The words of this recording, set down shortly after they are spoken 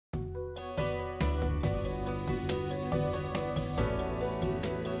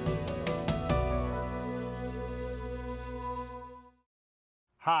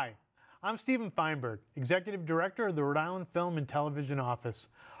Hi, I'm Stephen Feinberg, Executive Director of the Rhode Island Film and Television Office.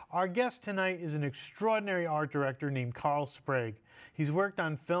 Our guest tonight is an extraordinary art director named Carl Sprague. He's worked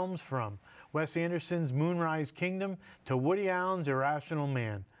on films from Wes Anderson's Moonrise Kingdom to Woody Allen's Irrational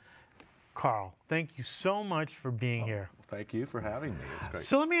Man. Carl, thank you so much for being here. Thank you for having me. It's great.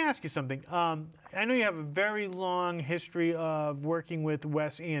 So let me ask you something. I know you have a very long history of working with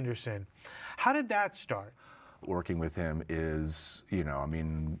Wes Anderson. How did that start? Working with him is, I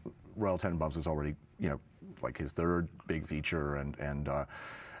mean, Royal Tenenbaums was already, like his third big feature,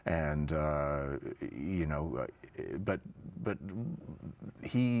 but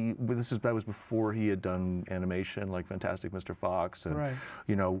that was before he had done animation like Fantastic Mr. Fox, and right.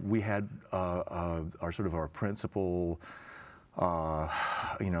 We had our principal,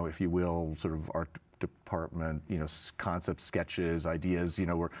 if you will, sort of art department, concept sketches, ideas,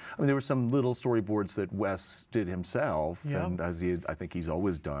 there were some little storyboards that Wes did himself, yeah. and I think he's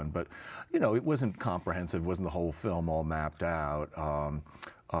always done, but, it wasn't comprehensive, wasn't the whole film all mapped out.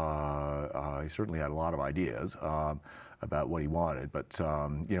 He certainly had a lot of ideas about what he wanted, but,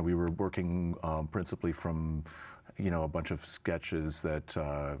 we were working principally from, a bunch of sketches that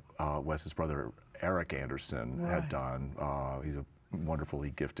Wes's brother, Eric Anderson, right. had done. He's a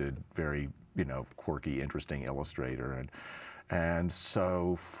wonderfully gifted, very, quirky, interesting illustrator, and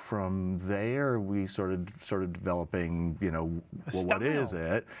so from there we started developing, well, what is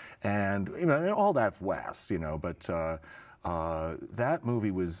it, and all that's Wes, but that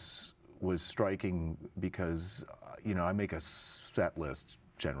movie was striking because I make a set list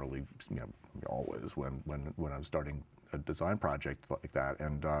generally, always when I'm starting a design project like that,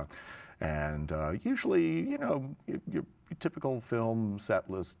 and usually, your typical film set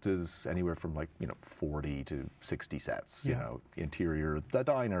list is anywhere from 40 to 60 sets. Yeah. Interior the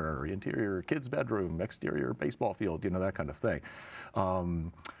diner, interior kids' bedroom, exterior baseball field, that kind of thing.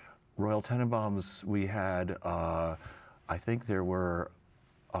 Royal Tenenbaums, we had, I think there were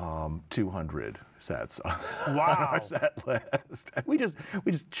 200 sets wow. on our set list. We just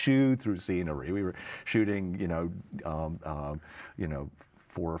chewed through scenery. We were shooting,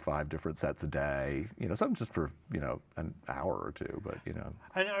 4 or 5 different sets a day. Some just for an hour or two, but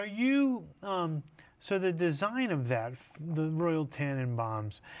And are you so the design of that, the Royal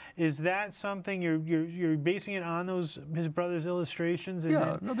Tenenbaums, is that something you're basing it on his brother's illustrations? And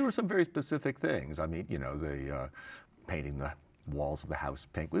yeah, no, there were some very specific things. I mean, the painting the walls of the house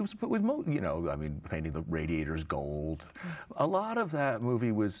pink. It was painting the radiators gold. A lot of that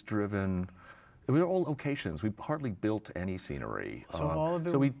movie was driven. We were all locations. We hardly built any scenery. So all of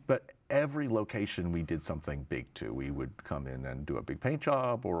it. But every location we did something big to. We would come in and do a big paint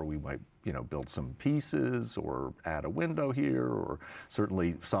job, or we might, build some pieces, or add a window here, or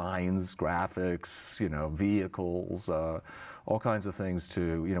certainly signs, graphics, vehicles, all kinds of things.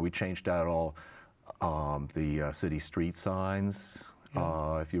 We changed out all the city street signs.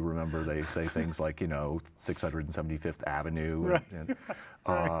 Yeah. If you remember, they say things like 675th Avenue, right. and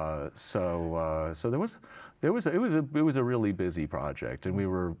right. So it was a really busy project, and we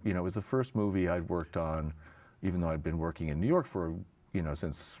were it was the first movie I'd worked on, even though I'd been working in New York for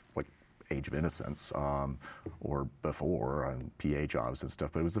since Age of Innocence, or before on PA jobs and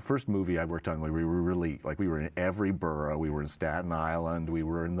stuff. But it was the first movie I worked on where we were really, we were in every borough. We were in Staten Island, we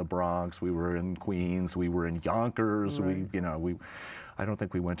were in the Bronx, we were in Queens, we were in Yonkers. Right. I don't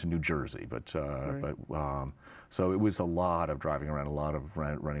think we went to New Jersey, but right. So it was a lot of driving around, a lot of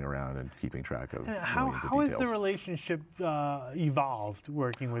running around and keeping track of millions of details. How has the relationship evolved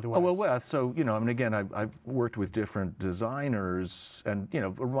working with Wes? Oh, well, Wes, so, again, I've worked with different designers, and,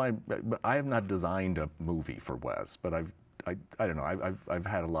 I have not designed a movie for Wes, but I don't know, I've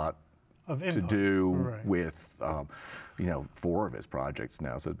had a lot to do right. with, 4 of his projects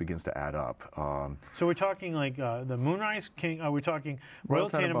now, so it begins to add up. So we're talking the Moonrise King, we're talking Royal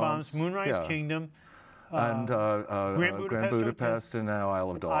Tenenbaums, Moonrise yeah. Kingdom, and Grand Budapest, and now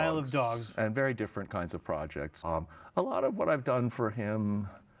Isle of Dogs. Isle of Dogs. And very different kinds of projects. A lot of what I've done for him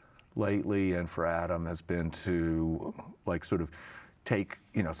lately and for Adam has been to sort of take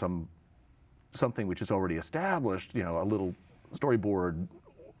something which is already established, a little storyboard,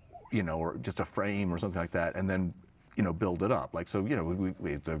 or just a frame or something like that, and then build it up. We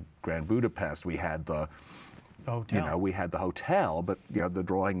the Grand Budapest, we had the hotel. We had the hotel, but the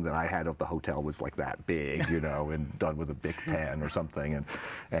drawing that I had of the hotel was that big, and done with a big pen or something,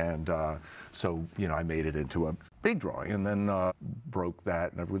 and so I made it into big drawing, and then broke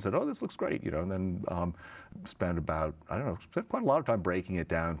that, and everyone said, "Oh, this looks great," you know. And then spent about, I don't know, spent quite a lot of time breaking it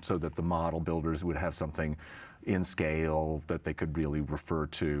down so that the model builders would have something in scale that they could really refer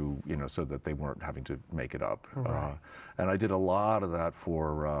to, you know, so that they weren't having to make it up. Right. And I did a lot of that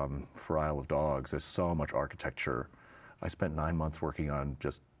for Isle of Dogs. There's so much architecture. I spent 9 months working on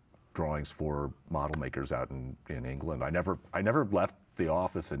just drawings for model makers out in England. I never left the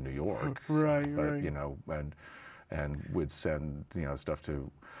office in New York. Right, but, right. you know, and would send, you know, stuff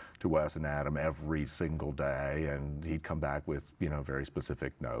to Wes and Adam every single day, and he'd come back with, you know, very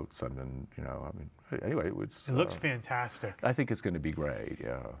specific notes. And then, you know, I mean, anyway, it looks fantastic. I think it's going to be great.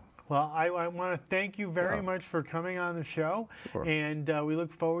 Yeah. Well, I want to thank you very Yeah. much for coming on the show, Sure. and we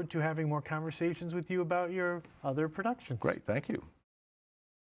look forward to having more conversations with you about your other productions. Great. Thank you.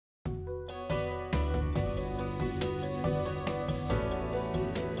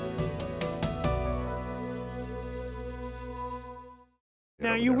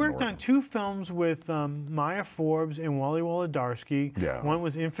 Now, you worked on 2 films with Maya Forbes and Wally Wolodarski. Yeah. One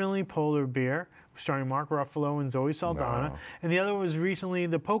was Infinitely Polar Bear, starring Mark Ruffalo and Zoe Saldana, No. and the other was recently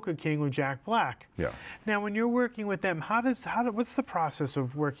The Polka King with Jack Black. Yeah. Now, when you're working with them, what's the process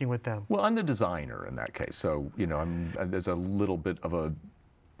of working with them? Well, I'm the designer in that case, so, you know, there's a little bit of a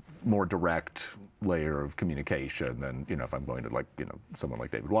more direct layer of communication than, you know, if I'm going to, like, you know, someone like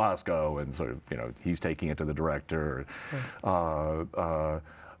David Wasco and sort of, you know, he's taking it to the director.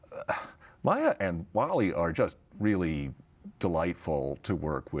 Maya and Wally are just really delightful to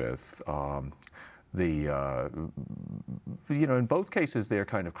work with. You know, in both cases, they're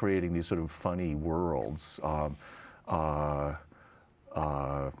kind of creating these sort of funny worlds. I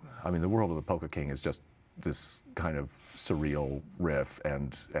mean, the world of the Polka King is just this kind of surreal riff,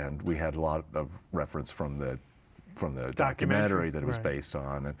 and we had a lot of reference from the documentary that it was right. based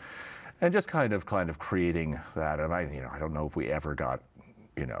on, and just kind of creating that. And I don't know if we ever got,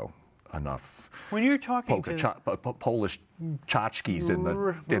 you know, enough When you're talking Polish tchotchkes in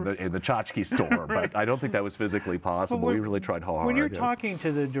the tchotchke store, but I don't think that was physically possible. We really tried hard. When you're talking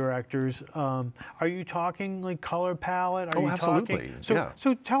to the directors, are you talking like color palette? Are you absolutely. Talking,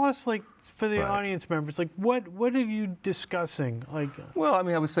 so tell us, like, for the Right. audience members, like, what are you discussing? Like, well, I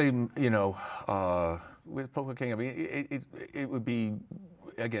mean, I would say, you know, with Polka King, I mean, it would be,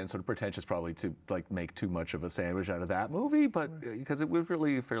 again, sort of pretentious probably to, like, make too much of a sandwich out of that movie, but because it was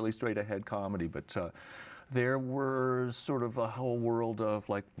really a fairly straight ahead comedy, but there were sort of a whole world of,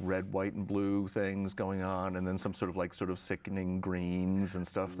 like, red, white, and blue things going on, and then some sort of sickening greens and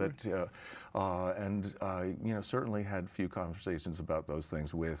stuff that, you know, certainly had a few conversations about those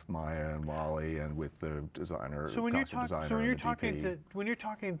things with Maya and Wally and with the designer, so when costume designer, when you're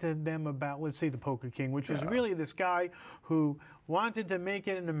talking to them about, let's say, the Polka King, which is really this guy who wanted to make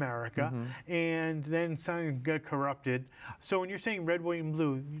it in America and then got corrupted. So when you're saying red, white, and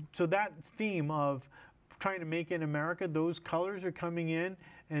blue, so that theme of trying to make it in America, those colors are coming in,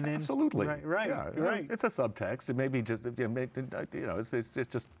 and then absolutely, right, yeah, right. It's a subtext. It may be just, you know, it's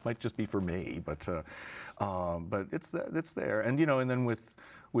just might just be for me, but it's there, and, you know, and then with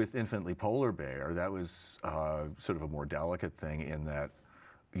Infinitely Polar Bear, that was sort of a more delicate thing in that,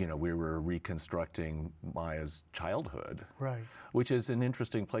 you know, we were reconstructing Maya's childhood, Right. which is an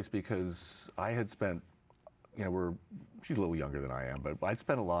interesting place because I had spent, you know, she's a little younger than I am, but I'd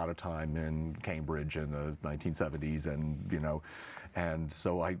spent a lot of time in Cambridge in the 1970s, and, you know, and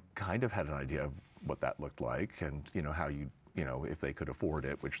so I kind of had an idea of what that looked like, and, you know, how you know, if they could afford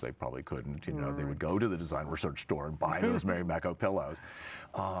it, which they probably couldn't, you know, they would go to the design research store and buy those Mary Mecco pillows.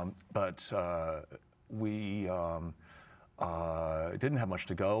 But we didn't have much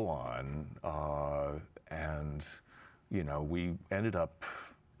to go on, and, you know, we ended up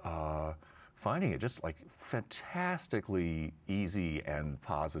finding it just, like, fantastically easy and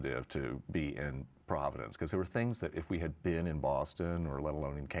positive to be in Providence, because there were things that if we had been in Boston, or let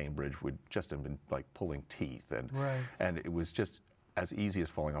alone in Cambridge, would just have been like pulling teeth, and it was just as easy as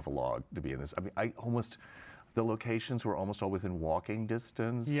falling off a log to be in this. I mean, the locations were almost all within walking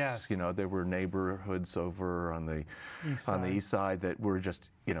distance. Yes. You know, there were neighborhoods over on the east side that were just,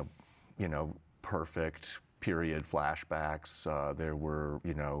 you know, perfect period flashbacks. There were,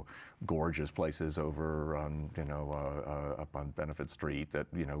 you know, gorgeous places over on, you know, up on Benefit Street that,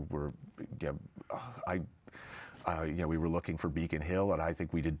 you know, were, you know, we were looking for Beacon Hill, and I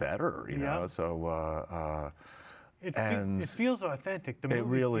think we did better, you know. So it feels authentic. The movie it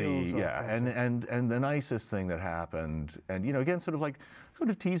really, feels yeah. authentic. And the nicest thing that happened, and, you know, again, sort of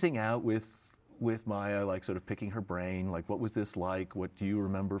teasing out with Maya, like, sort of picking her brain, like, what was this like? What do you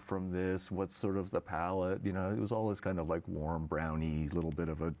remember from this? What's sort of the palette? You know, it was all this kind of, like, warm, browny, little bit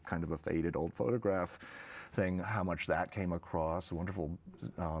of a kind of a faded old photograph thing, how much that came across. A wonderful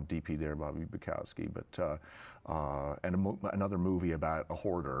DP there, Bobby Bukowski, but and another movie about a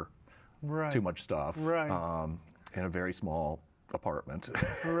hoarder, Right. too much stuff, Right. In a very small apartment,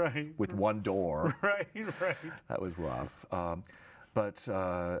 Right. with one door. Right. Right. That was rough. But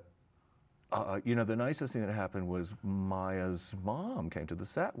you know, the nicest thing that happened was Maya's mom came to the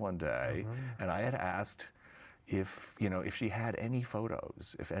set one day, and I had asked if, you know, if she had any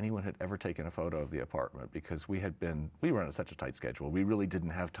photos, if anyone had ever taken a photo of the apartment, because we were on such a tight schedule. We really didn't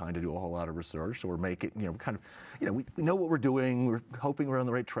have time to do a whole lot of research or make it, you know, kind of, you know, we know what we're doing. We're hoping we're on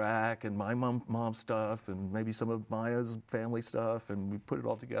the right track, and my mom's stuff, and maybe some of Maya's family stuff, and we put it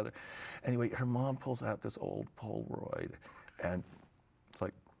all together. Anyway, her mom pulls out this old Polaroid, and it's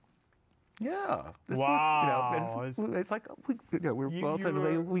like, yeah, this Wow. looks, you know, it's like we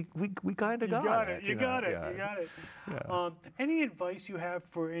kind of got it. You got it. Yeah. Any advice you have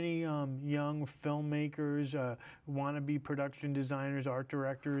for any young filmmakers, wannabe production designers, art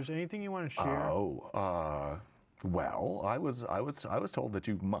directors? Anything you want to share? Well, I was told that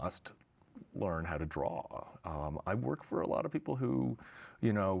you must learn how to draw. I work for a lot of people who,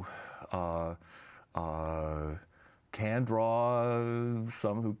 you know, can draw,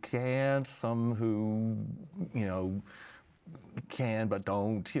 some who can't, some who, you know, can but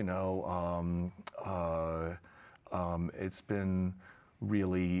don't, you know. It's been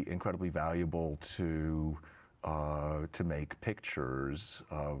really incredibly valuable to make pictures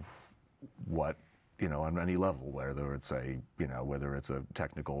of what, you know, on any level, whether it's a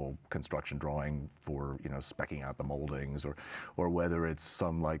technical construction drawing for, you know, specking out the moldings, or whether it's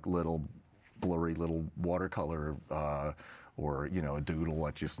some like blurry little watercolor, or, you know, a doodle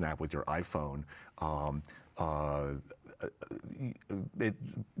that you snap with your iPhone.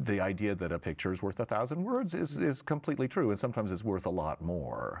 The idea that a picture is worth 1,000 words is completely true, and sometimes it's worth a lot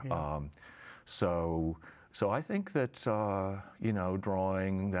more. Yeah. So I think that, you know,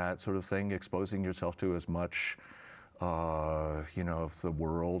 drawing, that sort of thing, exposing yourself to as much, you know, of the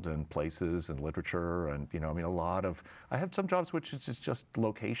world and places and literature, and, you know, I mean, I have some jobs which is just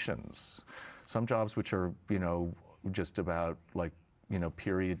locations, some jobs which are, you know, just about like, you know,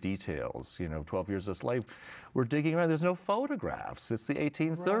 period details. You know, 12 Years a Slave, we're digging around, there's no photographs. It's the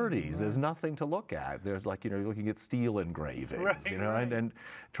 1830s. Right. There's nothing to look at. There's like, you know, you're looking at steel engravings, right, you know, right. and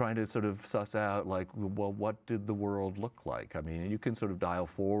trying to sort of suss out like, well, what did the world look like? I mean, you can sort of dial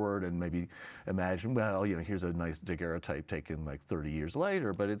forward and maybe imagine, well, you know, here's a nice daguerreotype taken like 30 years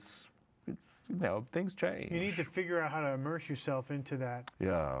later, but it's you know, things change. You need to figure out how to immerse yourself into that.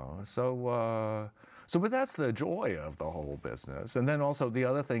 Yeah. But that's the joy of the whole business. And then also the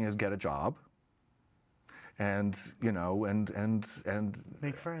other thing is get a job, and, you know, and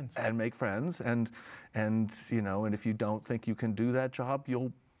Make friends. and make friends, and you know, and if you don't think you can do that job,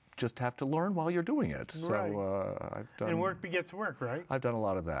 you'll just have to learn while you're doing it. Right. So I've done. And work begets work, right? I've done a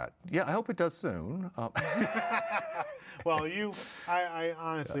lot of that. Yeah, I hope it does soon. Well, I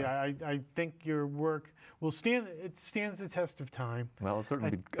honestly, I think your work will stands the test of time. Well, it'll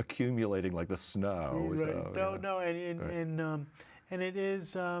certainly be accumulating like the snow. Right. So, No, and it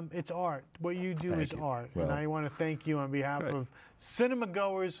is, it's art. What you do Thank is you. art. Well, and I want to thank you on behalf great. of cinema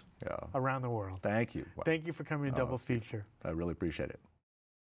goers Yeah. around the world. Thank you. Well, Thank you for coming to Double Feature. I really appreciate it.